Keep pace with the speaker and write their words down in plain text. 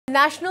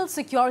National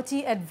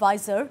Security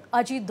Advisor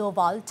Ajit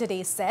Doval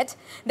today said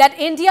that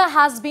India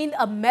has been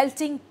a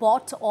melting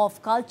pot of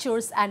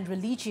cultures and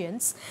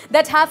religions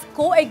that have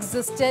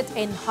coexisted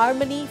in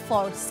harmony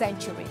for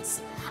centuries.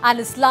 And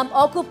Islam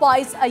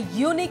occupies a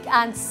unique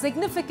and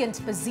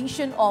significant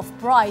position of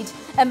pride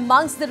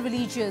amongst the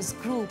religious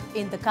group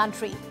in the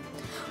country.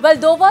 Well,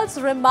 Doval's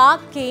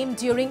remark came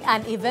during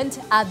an event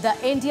at the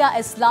India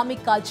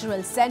Islamic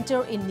Cultural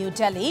Centre in New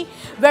Delhi,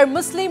 where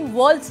Muslim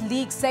World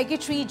League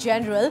Secretary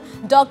General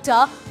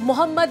Dr.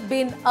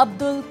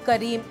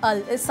 𝗵𝗵𝗀𝗂𝗵𝗺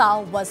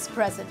Al-Issa was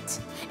present.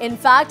 In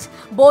fact,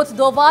 both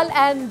Doval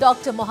and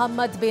Dr.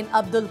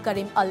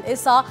 𝗵𝗵𝗀𝗂𝗵𝗺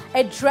Al-Issa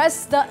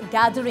addressed the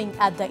gathering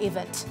at the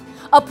event.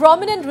 A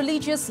prominent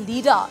religious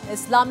leader,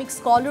 Islamic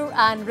scholar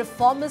and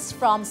reformist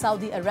from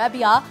Saudi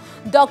Arabia,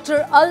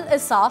 Dr.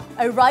 Al-Issa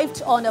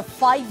arrived on a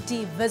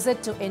 5-day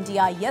visit to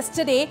India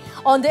yesterday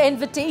on the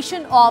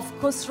invitation of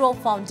Khusro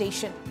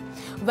Foundation.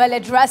 While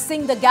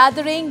addressing the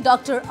gathering,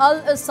 Dr.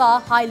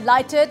 Al-Issa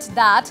highlighted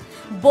that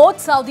both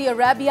Saudi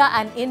Arabia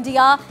and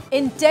India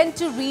intend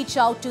to reach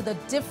out to the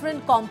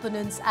different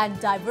components and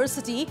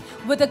diversity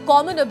with a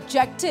common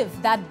objective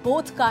that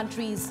both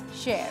countries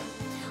share.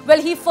 Well,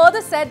 he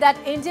further said that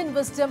Indian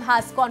wisdom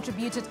has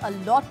contributed a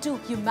lot to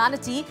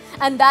humanity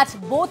and that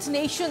both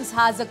nations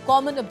has a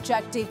common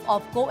objective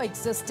of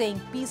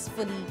coexisting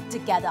peacefully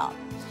together.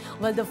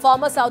 Well, the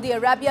former Saudi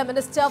Arabia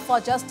Minister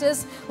for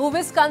Justice, who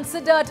is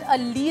considered a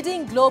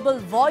leading global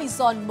voice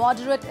on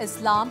moderate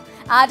Islam,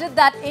 added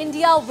that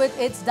India with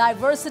its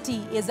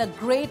diversity is a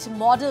great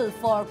model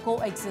for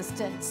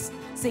coexistence.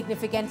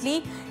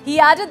 Significantly, he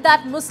added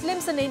that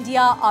Muslims in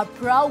India are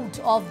proud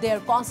of their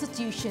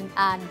constitution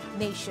and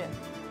nation.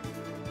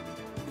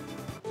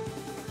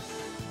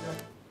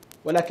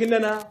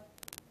 ولكننا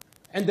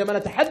عندما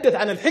نتحدث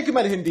عن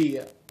الحكمة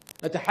الهندية،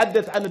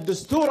 نتحدث عن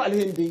الدستور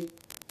الهندي،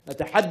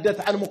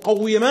 نتحدث عن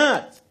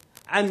مقومات،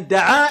 عن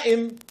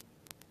دعائم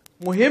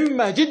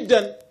مهمة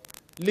جدا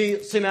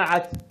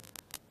لصناعة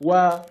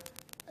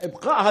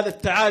وإبقاء هذا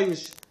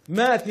التعايش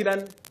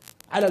ماثلا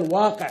على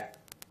الواقع.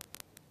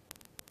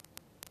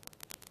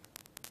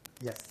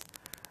 Yes,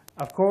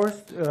 of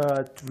course,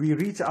 we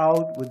reach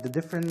out with the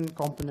different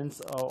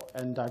components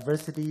and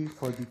diversity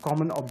for the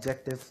common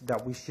objectives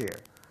that we share.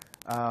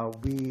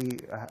 We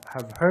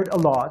have heard a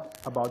lot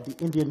about the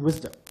Indian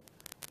wisdom,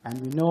 and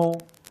we know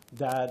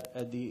that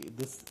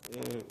this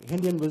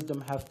Indian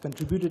wisdom has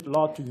contributed a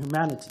lot to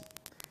humanity.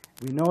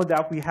 We know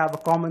that we have a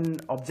common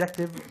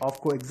objective of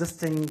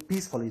coexisting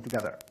peacefully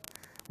together.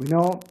 We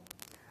know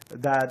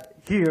that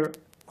here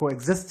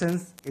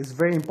coexistence is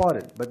very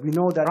important, but we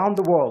know that around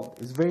the world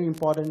it's very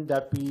important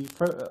that we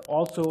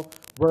also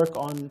work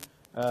on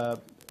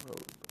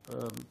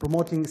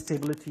promoting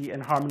stability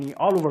and harmony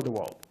all over the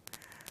world.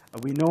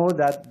 We know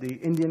that the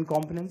Indian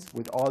components,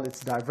 with all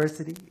its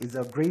diversity, is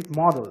a great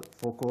model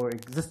for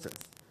coexistence,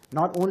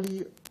 not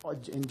only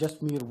in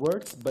just mere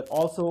words, but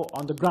also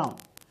on the ground.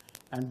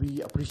 And we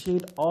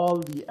appreciate all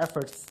the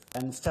efforts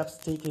and steps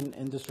taken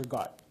in this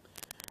regard.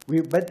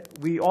 But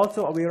we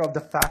also aware of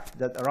the fact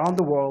that around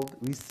the world,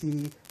 we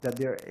see that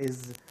there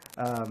is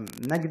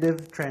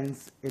negative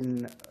trends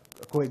in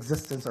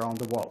coexistence around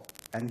the world.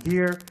 And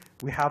here,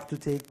 we have to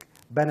take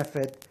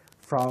benefit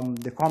from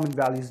the common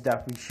values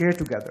that we share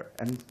together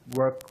and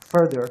work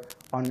further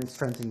on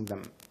strengthening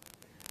them.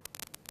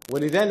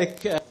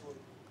 𝗵𝗵𝗀𝗂𝗵𝗺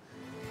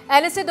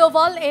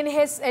Doval in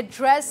his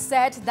address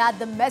said that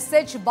the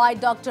message by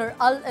Dr.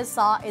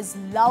 Al-Issa is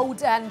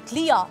loud and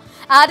clear,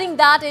 adding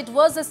that it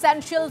was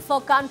essential for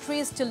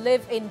countries to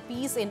live in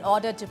peace in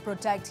order to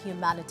protect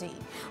humanity.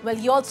 Well,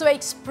 he also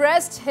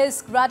expressed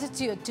his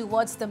gratitude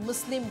towards the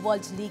Muslim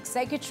World League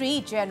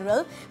Secretary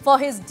General for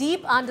his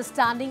deep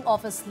understanding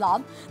of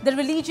Islam, the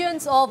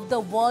religions of the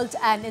world,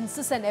 and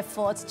incessant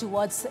efforts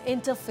towards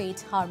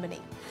interfaith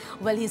harmony.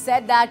 Well, he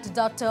said that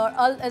Dr.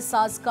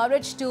 Al-Issa's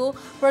courage to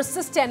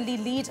persistently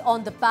lead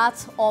on the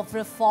path of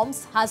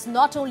reforms has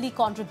not only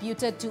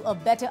contributed to a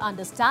better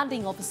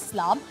understanding of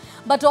Islam,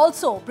 but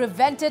also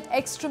prevented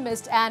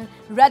extremist and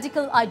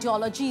radical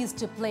ideologies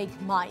to plague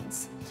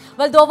minds.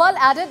 Well, Doval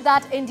added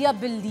that India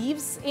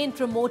believes in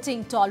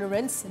promoting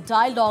tolerance,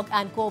 dialogue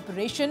and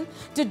cooperation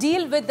to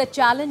deal with the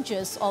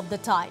challenges of the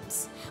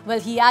times. Well,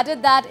 he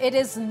added that it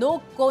is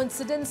no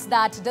coincidence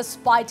that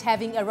despite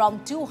having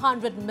around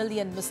 200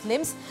 million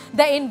Muslims,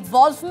 the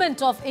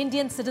involvement of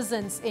Indian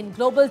citizens in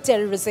global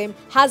terrorism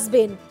has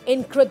been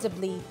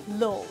incredibly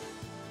low.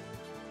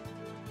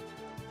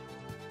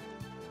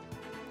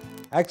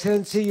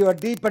 Excellency, your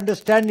deep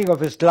understanding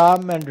of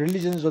Islam and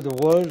religions of the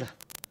world,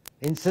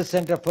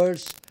 incessant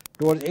efforts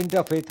towards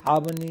interfaith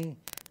harmony,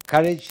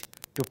 courage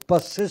to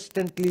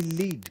persistently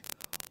lead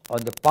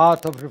on the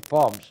path of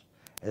reforms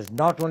is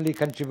not only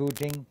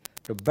contributing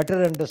to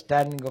better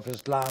understanding of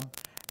Islam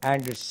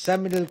and its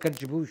seminal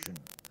contribution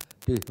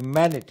to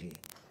humanity.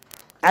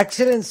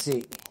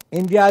 Excellency,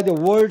 India, the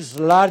world's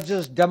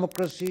largest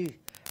democracy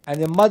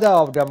and the mother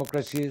of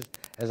democracies,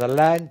 is a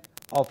land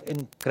of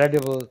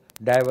incredible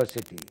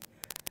diversity,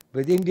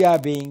 with India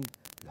being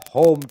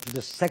home to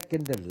the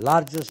second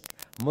largest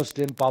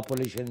Muslim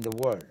population in the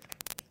world.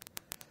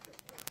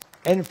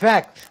 In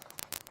fact,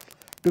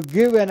 to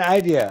give an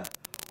idea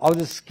of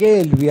the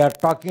scale we are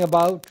talking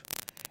about,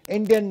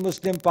 Indian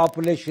Muslim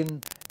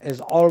population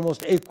is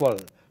almost equal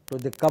to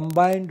the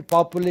combined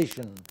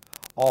population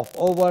of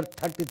over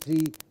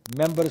 33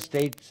 member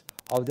states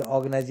of the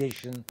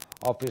Organization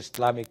of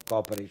Islamic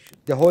Cooperation.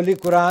 The Holy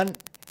Quran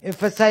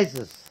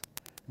emphasizes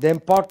the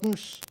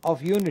importance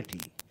of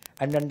unity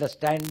and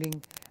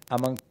understanding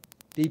among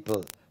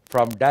people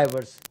from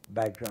diverse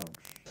backgrounds.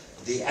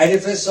 The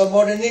edifice of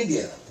modern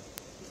India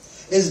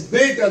is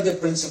built on the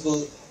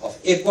principle of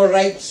equal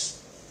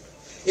rights,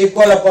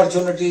 equal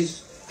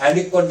opportunities, and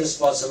equal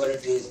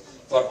responsibilities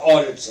for all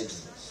its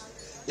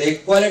citizens. The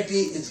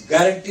equality is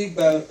guaranteed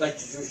by our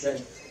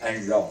constitution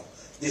and law.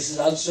 This is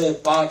also a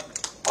part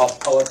of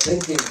our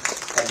thinking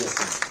and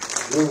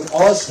listening. We will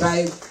all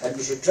strive and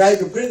we should try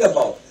to bring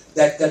about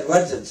that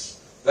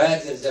convergence where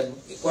there is an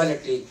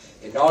equality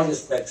in all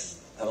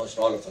respects amongst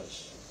all of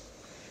us.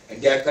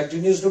 India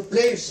continues to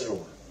play its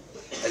role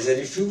as a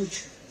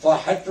refuge for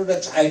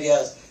heterodox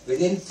ideas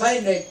with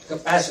infinite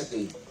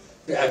capacity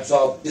to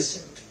absorb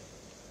dissent.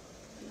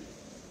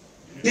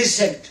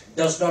 Dissent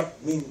does not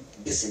mean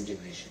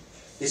disintegration.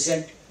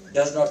 Dissent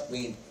does not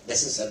mean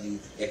necessarily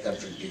a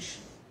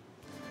confrontation.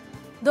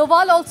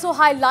 Doval also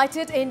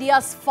highlighted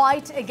India's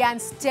fight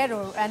against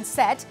terror and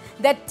said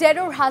that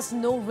terror has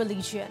no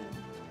religion.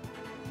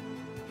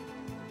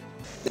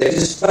 That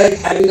despite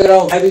having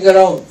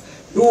around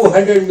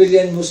 200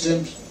 million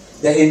Muslims,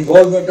 the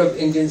involvement of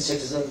Indian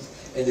citizens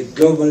in the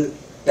global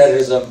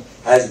terrorism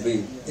has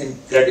been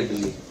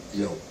incredibly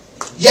low.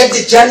 Yet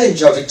the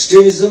challenge of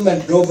extremism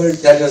and global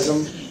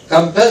terrorism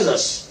compels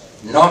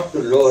us not to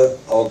lower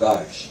our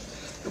guards,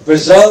 to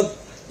preserve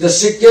the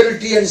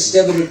security and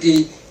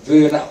stability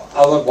within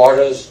our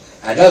borders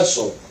and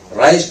also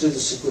rise to the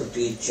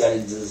security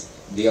challenges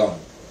beyond.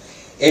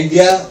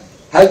 India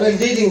has been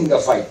leading the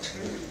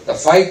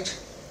fight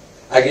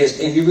against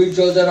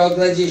individuals and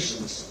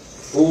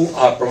organizations who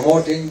are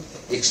promoting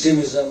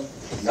extremism,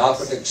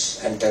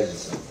 narcotics and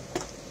terrorism.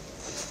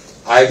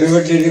 I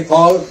vividly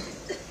recall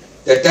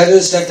the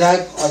terrorist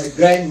attack on the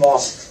Grand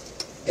Mosque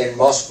in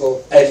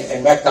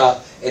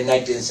Mecca in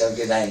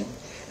 1979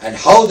 and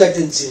how that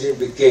incident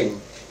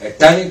became a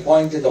turning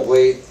point in the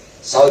way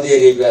Saudi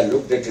Arabia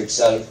looked at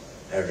itself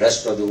and the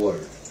rest of the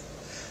world.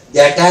 The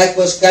attack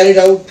was carried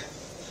out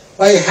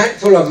by a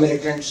handful of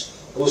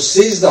militants who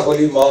seized the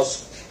Holy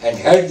Mosque and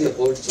held the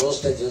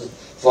hostages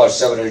for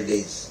several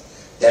days.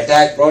 The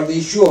attack brought the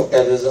issue of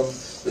terrorism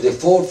to the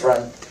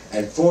forefront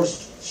and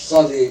forced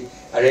Saudi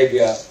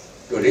Arabia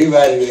to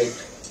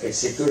reevaluate its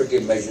security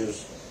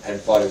measures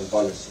and foreign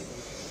policy.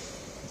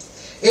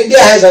 India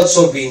has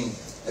also been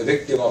a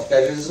victim of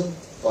terrorism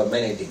for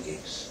many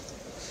decades.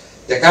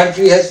 The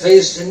country has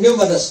faced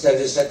numerous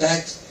terrorist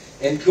attacks,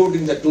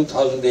 including the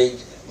 2008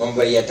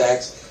 Mumbai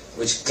attacks,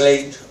 which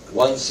claimed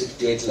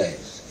 168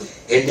 lives.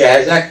 India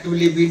has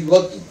actively been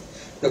working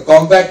to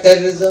combat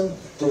terrorism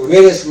through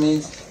various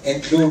means,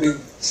 including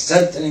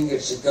strengthening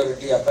its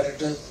security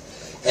apparatus,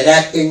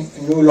 enacting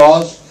new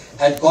laws,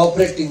 and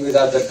cooperating with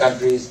other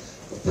countries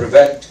to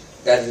prevent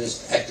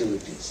terrorist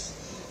activities.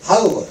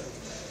 However,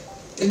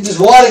 in this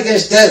war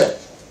against terror,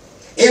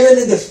 even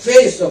in the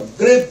face of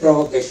grave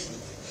provocation,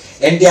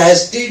 India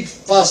has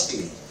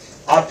steadfastly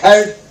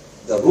upheld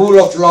the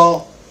rule of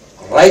law,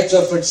 rights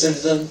of its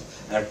citizens,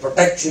 and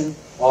protection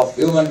of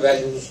human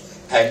values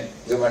and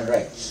human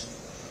rights.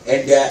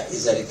 India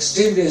is an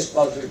extremely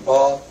responsible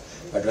power,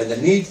 but when the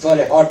need for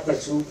a hot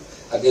pursuit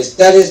against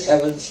terrorist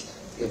heavens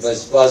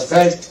was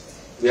felt,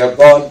 we have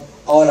gone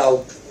all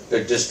out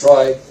to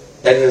destroy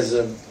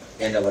terrorism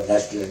in our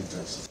national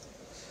interest.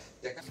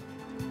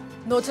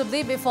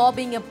 Notably, before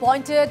being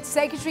appointed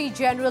Secretary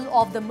General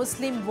of the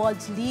Muslim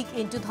World League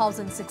in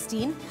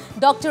 2016,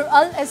 Dr.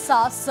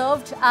 Al-Issa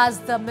served as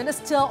the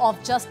Minister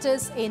of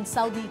Justice in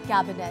Saudi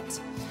cabinet.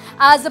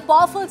 As a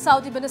powerful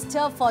Saudi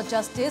Minister for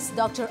Justice,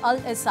 Dr.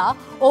 Al-Issa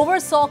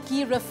oversaw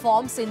key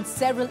reforms in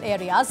several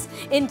areas,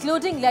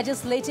 including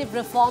legislative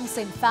reforms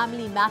in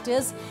family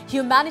matters,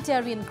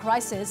 humanitarian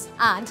crisis,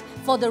 and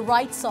for the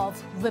rights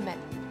of women.